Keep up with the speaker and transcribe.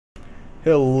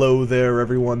Hello there,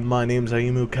 everyone. My name's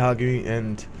Ayumu Kagami,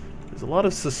 and there's a lot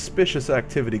of suspicious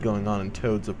activity going on in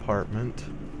Toad's apartment.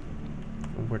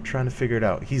 We're trying to figure it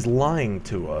out. He's lying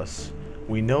to us.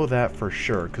 We know that for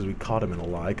sure, because we caught him in a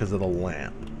lie because of the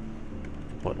lamp.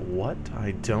 But what?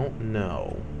 I don't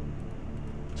know.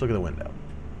 Let's look at the window.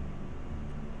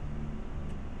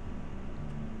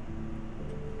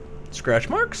 Scratch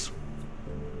marks?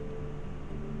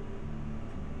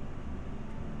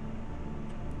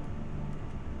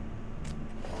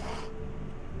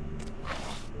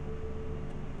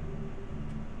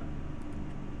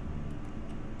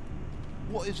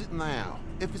 What is it now?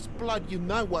 If it's blood, you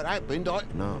know what happened.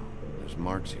 No, there's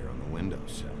marks here on the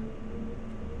windowsill.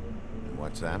 And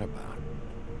what's that about?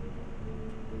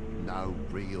 No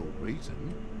real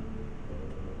reason.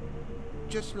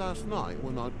 Just last night,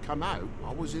 when I'd come out,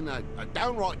 I was in a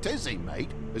downright dizzy, mate,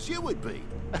 as you would be.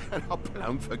 And I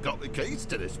plumb forgot the keys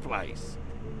to this place.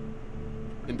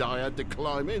 And I had to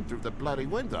climb in through the bloody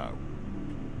window.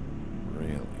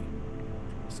 Really?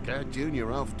 Scared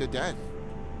Junior off to death.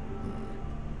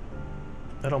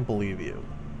 I don't believe you.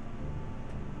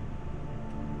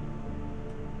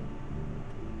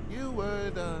 You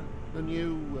heard the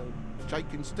new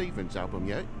Shakin' Stevens album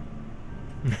yet?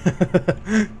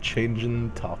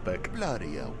 Changing topic.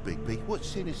 Bloody hell, Bigby. What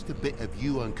sinister bit have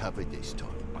you uncovered this time?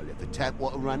 I left the tap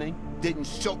water running, didn't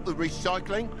stop the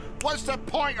recycling. What's the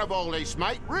point of all this,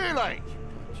 mate? Really?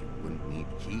 But you wouldn't need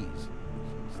keys.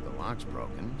 Since the lock's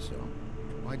broken, so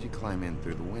why'd you climb in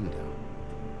through the window?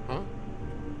 Huh?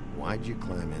 Why'd you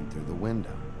climb in through the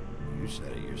window? You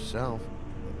said it yourself.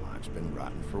 The lock's been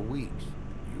rotten for weeks.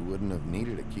 You wouldn't have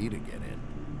needed a key to get in.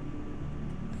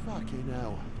 Fucking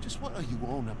hell. Just what are you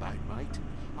on about, mate?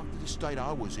 After the state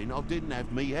I was in, I didn't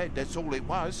have me head, that's all it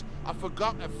was. I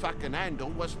forgot the fucking handle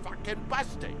was fucking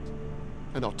busted.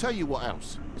 And I'll tell you what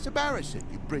else. It's embarrassing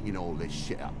you bringing all this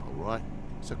shit up, alright?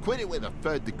 So quit it with a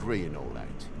third degree and all that.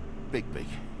 Bigby,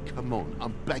 come on,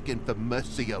 I'm begging for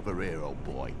mercy over here, old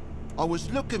boy. I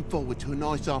was looking forward to a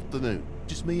nice afternoon,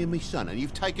 just me and me son, and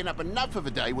you've taken up enough of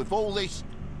a day with all this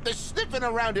sniffing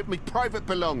around at me private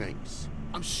belongings.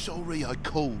 I'm sorry I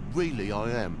called, really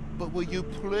I am, but will you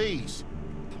please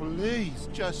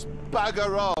just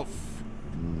bugger off?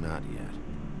 Not yet.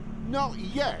 Not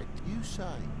yet, you say,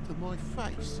 to my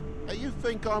face. And you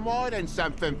think I'm hiding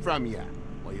something from you?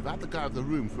 Well, you've had to go out of the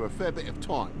room for a fair bit of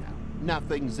time now.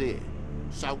 Nothing's here.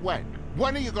 So when?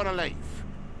 When are you gonna leave?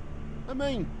 I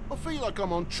mean, I feel like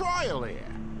I'm on trial here.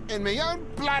 In my own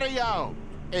bloody home.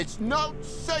 It's not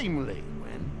seemly.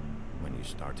 When you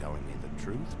start telling me the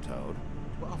truth, Toad.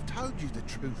 Well, I've told you the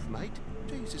truth, mate.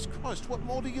 Jesus Christ, what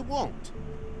more do you want?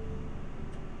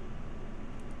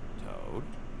 Toad,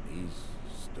 these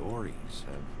stories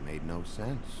have made no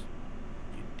sense.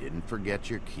 You didn't forget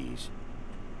your keys.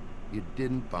 You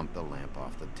didn't bump the lamp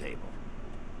off the table.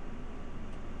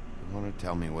 You want to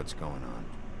tell me what's going on?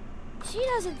 She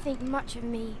doesn't think much of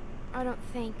me, I don't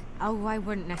think. Oh, I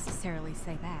wouldn't necessarily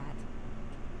say that.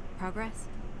 Progress?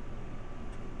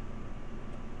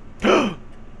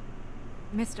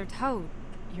 Mr. Toad,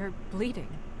 you're bleeding.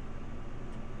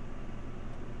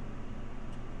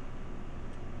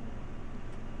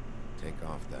 Take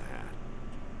off the hat.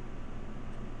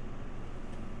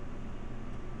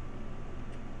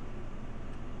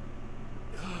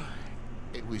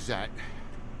 It was that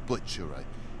butcher,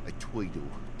 a Tweedle,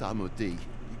 Dum or D. You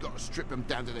gotta strip them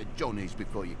down to their johnnies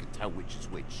before you can tell which is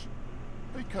which.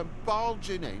 He come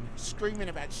bulging in, screaming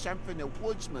about something the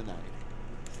woodsman had.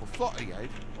 Or thought he had,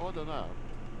 I don't know.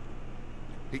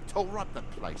 He tore up the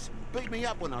place, beat me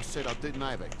up when I said I didn't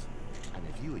have it. And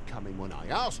if you had come in when I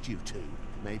asked you to,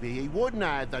 maybe he wouldn't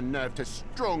have had the nerve to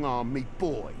strong-arm me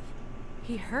boy.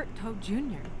 He hurt Toad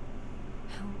Jr.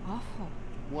 How awful.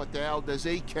 What the hell does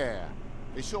he care?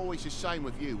 It's always the same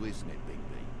with you, isn't it,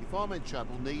 Bigby? If I'm in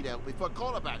trouble, need help, if I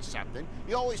call about something,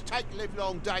 you always take a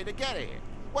livelong day to get here.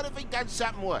 What if he done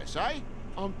something worse, eh?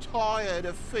 I'm tired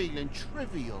of feeling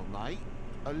trivial, mate.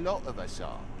 A lot of us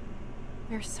are.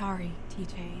 We're sorry,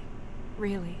 TJ.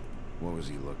 Really. What was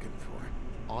he looking for?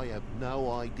 I have no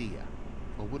idea.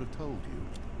 I would have told you.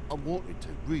 I wanted to,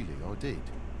 really, I did.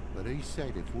 But he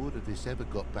said if word of this ever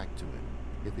got back to him,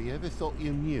 if he ever thought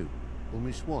you knew, or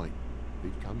Miss White,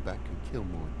 he'd come back and kill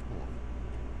my boy.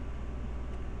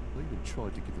 I even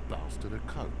tried to give the bastard a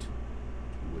coat.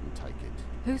 He wouldn't take it.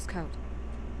 Whose coat?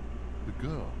 The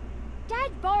girl.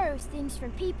 Dad borrows things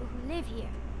from people who live here.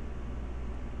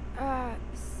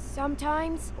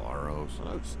 Sometimes. Borrows? I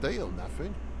don't steal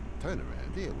nothing. Turn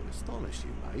around here would astonish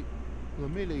you, mate. We'll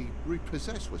merely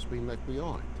repossess what's been left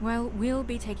behind. Well, we'll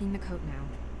be taking the coat now.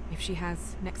 If she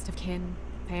has next of kin,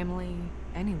 family,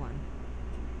 anyone.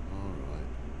 All right.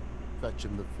 Fetch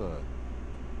him the fur.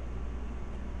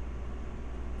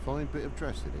 Fine bit of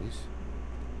dress it is.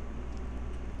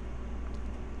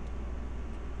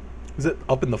 Is it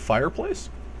up in the fireplace?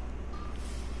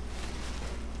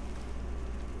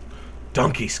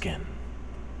 Donkey skin.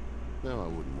 No, I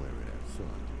wouldn't wear it outside.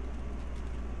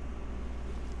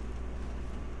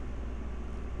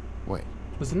 Wait,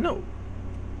 There's a note.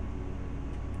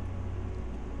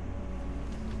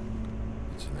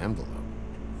 it's an envelope.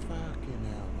 Fucking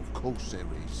hell, of course there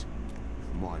is.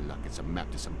 For my luck, it's a map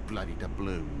to some bloody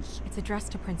doubloons. It's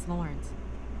addressed to Prince Lawrence.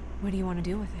 What do you want to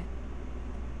do with it?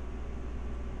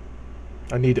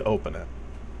 I need to open it.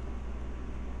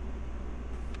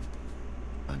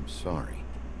 I'm sorry,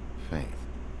 Faith.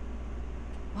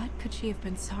 What could she have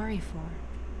been sorry for?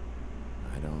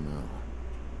 I don't know.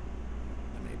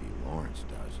 But maybe Lawrence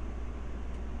does.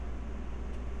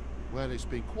 Well, it's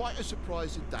been quite a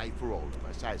surprising day for all of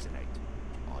us, hasn't it?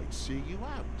 I'd see you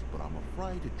out, but I'm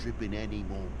afraid of dripping any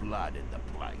more blood in the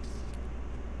place.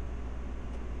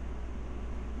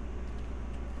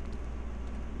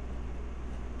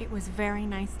 It was very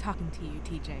nice talking to you,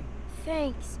 TJ.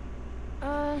 Thanks.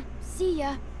 See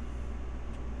ya.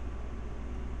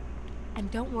 And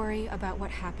don't worry about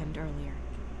what happened earlier.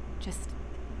 Just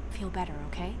feel better,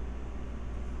 okay?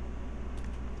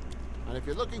 And if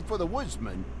you're looking for the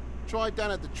woodsman, try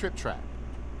down at the Trip Trap.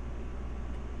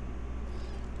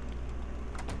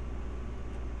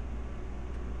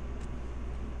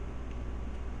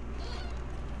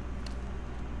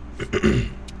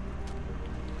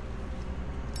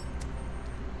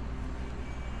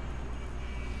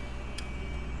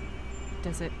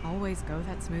 Does it always go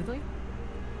that smoothly?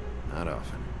 Not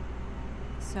often.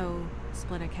 So,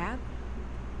 split a cab?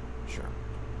 Sure.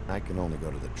 I can only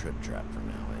go to the Trip Trap for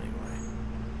now anyway.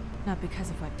 Not because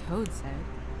of what Toad said.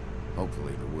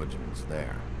 Hopefully the woodsman's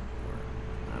there.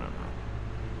 Or, I don't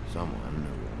know. Someone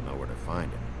who will know where to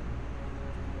find him.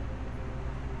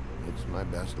 It's my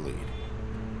best lead.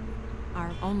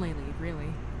 Our only lead,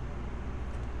 really.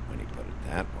 When you put it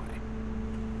that way.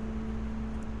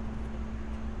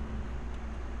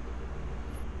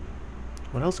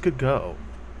 What else could go?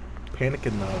 Panic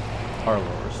in the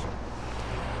parlors.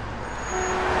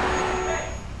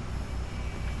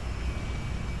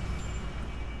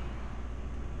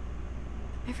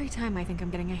 Every time I think I'm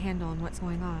getting a handle on what's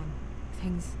going on,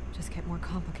 things just get more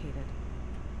complicated.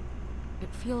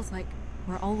 It feels like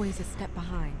we're always a step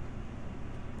behind.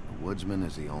 The woodsman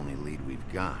is the only lead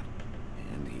we've got.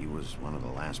 And he was one of the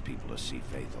last people to see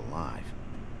Faith alive.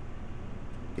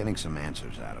 Getting some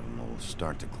answers out of him will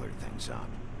start to clear things up.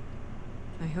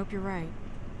 I hope you're right.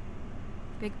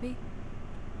 Bigby,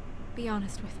 be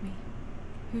honest with me.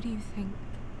 Who do you think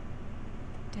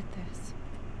did this?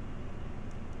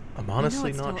 I'm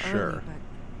honestly I know not it's still sure. early,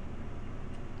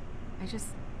 but I just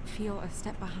feel a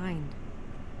step behind.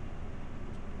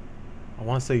 I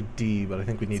want to say D, but I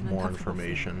think we It's need an more uncomfortable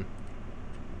information.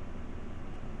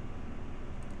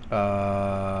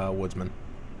 Woodsman.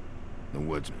 The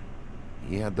woodsman.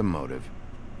 He had the motive.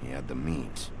 He had the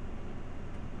means.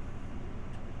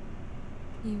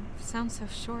 You sound so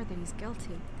sure that he's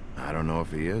guilty. I don't know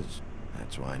if he is.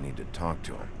 That's why I need to talk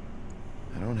to him.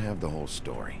 I don't have the whole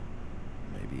story.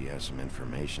 Maybe he has some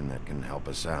information that can help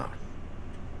us out.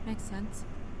 Makes sense.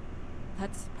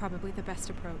 That's probably the best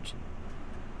approach.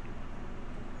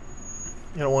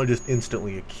 I don't want to just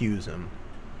instantly accuse him.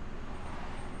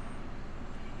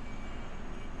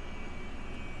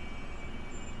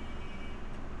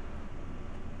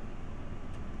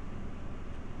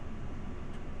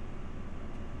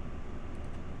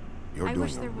 You're I doing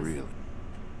wish a there was- really...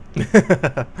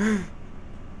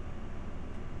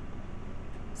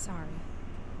 Sorry.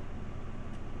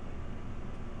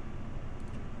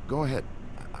 Go ahead.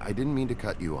 I didn't mean to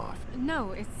cut you off.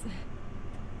 No, it's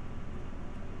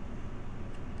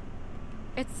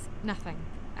nothing.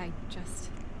 I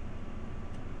just...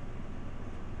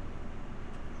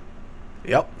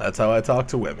 Yep, that's how I talk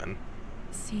to women.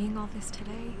 Seeing all this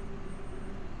today,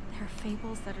 there are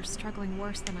fables that are struggling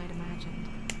worse than I'd imagined.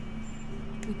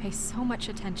 We pay so much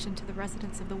attention to the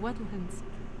residents of the woodlands.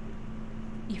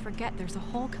 You forget there's a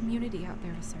whole community out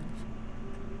there to serve.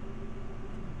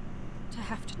 To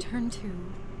have to turn to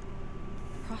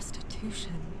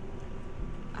prostitution.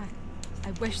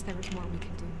 I wish there was more we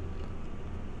could do.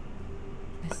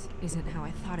 This isn't how I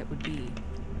thought it would be.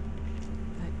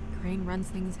 But Crane runs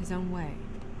things his own way.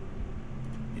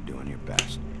 You're doing your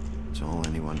best. It's all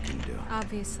anyone can do.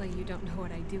 Obviously, you don't know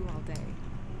what I do all day.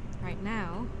 Right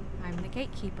now, I'm the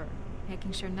gatekeeper,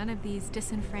 making sure none of these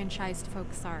disenfranchised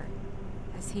folks are,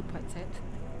 as he puts it,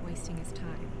 wasting his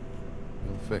time.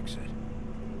 You'll fix it.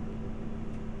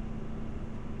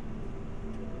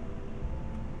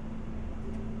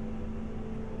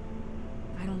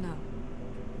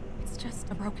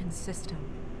 broken system.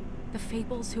 The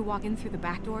fables who walk in through the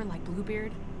back door like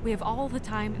Bluebeard, we have all the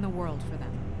time in the world for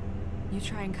them. You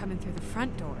try and come in through the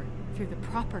front door, through the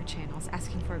proper channels,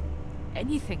 asking for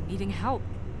anything, needing help.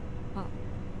 Well,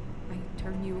 I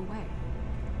turn you away.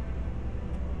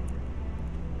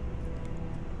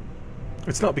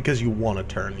 It's not because you want to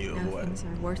turn you Now away. things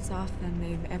are worse off than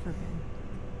they've ever been.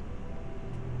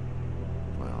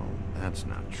 Well, that's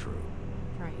not true.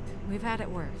 Right. We've had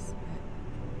it worse, but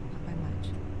not by much.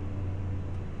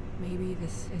 Maybe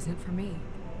this isn't for me.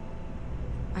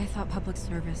 I thought public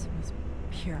service was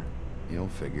pure. You'll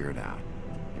figure it out.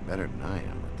 You're better than I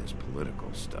am with this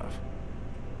political stuff.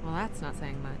 Well, that's not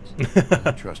saying much.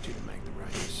 I trust you to make the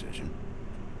right decision.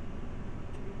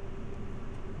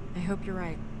 I hope you're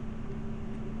right.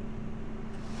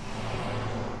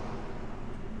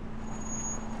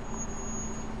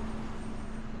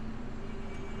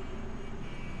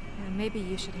 Maybe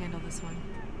you should handle this one.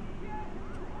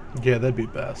 Yeah, that'd be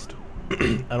best.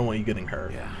 I don't want you getting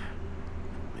hurt. Yeah,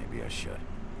 maybe I should.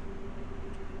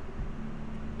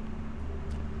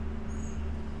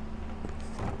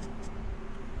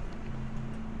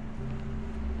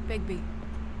 Bigby.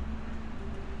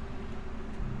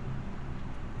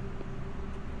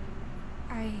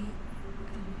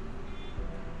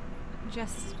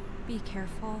 Just be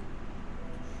careful,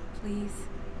 please.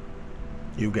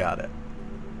 You got it.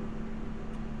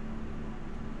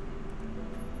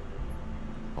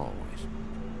 Always.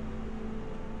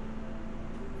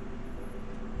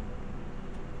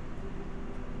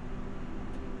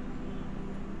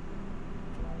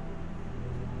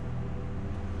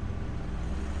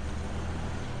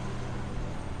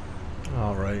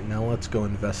 Alright, now let's go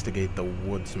investigate the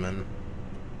woodsman.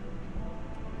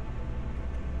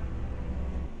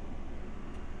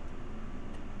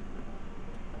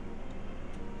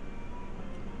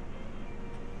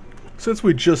 Since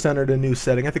we just entered a new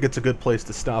setting, I think it's a good place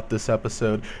to stop this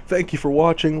episode. Thank you for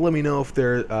watching. Let me know if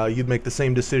you'd make the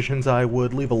same decisions I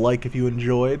would. Leave a like if you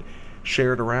enjoyed.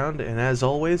 Share it around. And as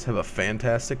always, have a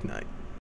fantastic night.